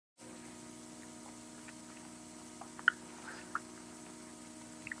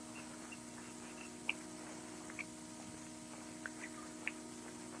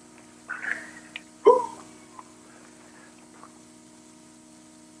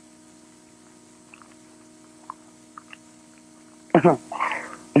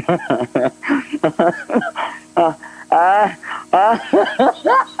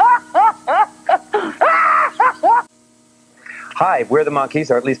Hi, we're the Monkees,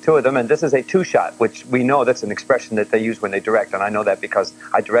 or at least two of them, and this is a two-shot, which we know that's an expression that they use when they direct, and I know that because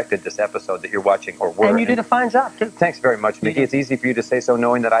I directed this episode that you're watching, or were. And you did a fine job, too. Thanks very much, Mickey. It's easy for you to say so,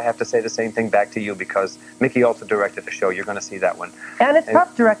 knowing that I have to say the same thing back to you, because Mickey also directed the show. You're going to see that one. And it's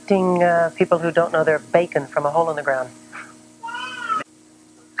tough directing people who don't know their bacon from a hole in the ground.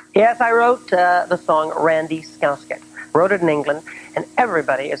 Yes, I wrote the song Randy Scousket. Wrote it in England, and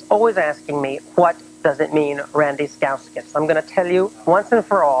everybody is always asking me, what does it mean, Randy Scousket? So I'm going to tell you once and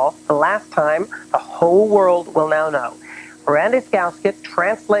for all, the last time, the whole world will now know. Randy Scousket,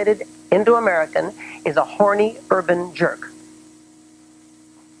 translated into American, is a horny urban jerk.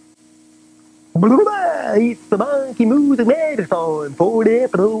 It's the Monkey Music Marathon, 40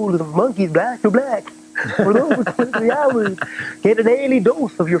 episodes of Monkeys Black to Black. For those 23 hours, get a daily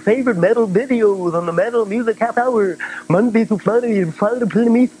dose of your favorite metal videos on the Metal Music Half Hour, Monday to Friday, and Friday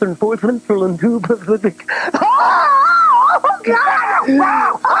p.m. Eastern, 4 Central, and 2 Pacific. Oh, God!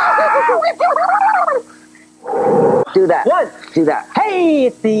 Do that. One. Do that. Hey,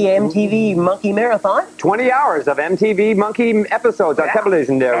 it's the MTV Monkey Marathon. 20 hours of MTV Monkey episodes on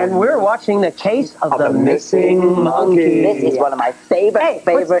television there. And we're watching the case of the missing monkey. This is one of my favorite.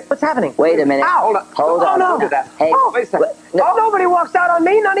 What's happening? Wait a minute. Hold on. Hold on. Don't do that. Hey. Oh, wait a second. Oh, nobody walks out on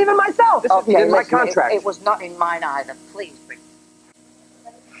me, not even myself. This isn't in my contract. It was not in mine either. Please.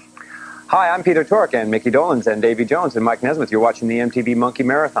 Hi, I'm Peter Tork, and Mickey Dolenz, and Davy Jones, and Mike Nesmith. You're watching the MTV Monkey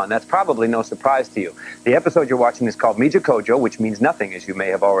Marathon. That's probably no surprise to you. The episode you're watching is called Mija Kojo, which means nothing, as you may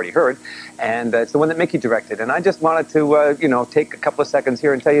have already heard, and it's the one that Mickey directed. And I just wanted to, take a couple of seconds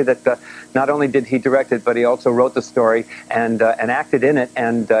here and tell you that not only did he direct it, but he also wrote the story and acted in it.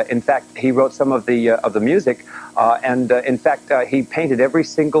 And in fact, he wrote some of the music. In fact, he painted every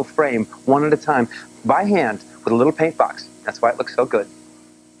single frame one at a time by hand with a little paint box. That's why it looks so good.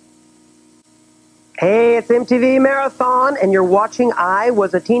 Hey, it's MTV Marathon, and you're watching I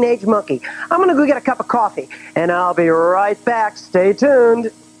Was a Teenage Monkey. I'm going to go get a cup of coffee, and I'll be right back. Stay tuned.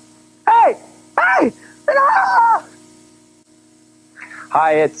 Hey! Hey! Ah!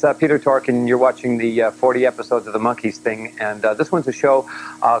 Hi, it's Peter Tork, and you're watching the 40 episodes of the Monkees thing. And this one's a show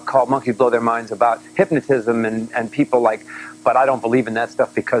called Monkeys Blow Their Minds about hypnotism and people like, but I don't believe in that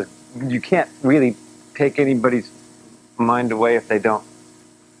stuff because you can't really take anybody's mind away if they don't,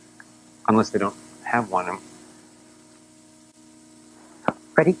 unless they don't have one.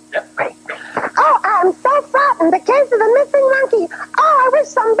 Ready? Yep. Ready. Oh, I'm so frightened. The case of the missing monkey. Oh, I wish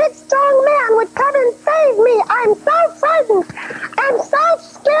some big, strong man would come and save me. I'm so frightened. I'm so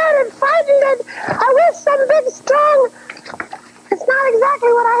scared and frightened. And I wish some big, strong... It's not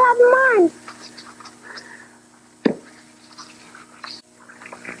exactly what I had in mind.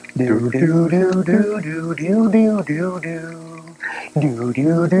 Do do do do do do do do do. Do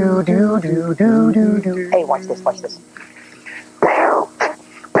do do do do do do do. Hey, watch this. Watch this.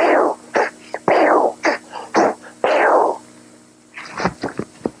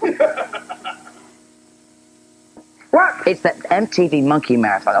 What? It's the MTV Monkey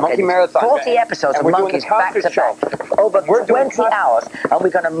Marathon. Okay? Monkey Marathon. 40 episodes of Monkeys back to back. Over 20 hours. And we're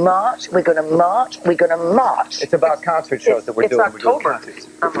going to march, we're going to march, we're going to march. It's about concert shows that we're doing. It's October. We're doing concerts.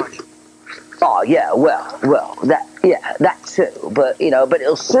 How much? Oh, yeah, well, that too. But, but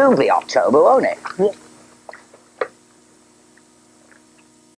it'll soon be October, won't it?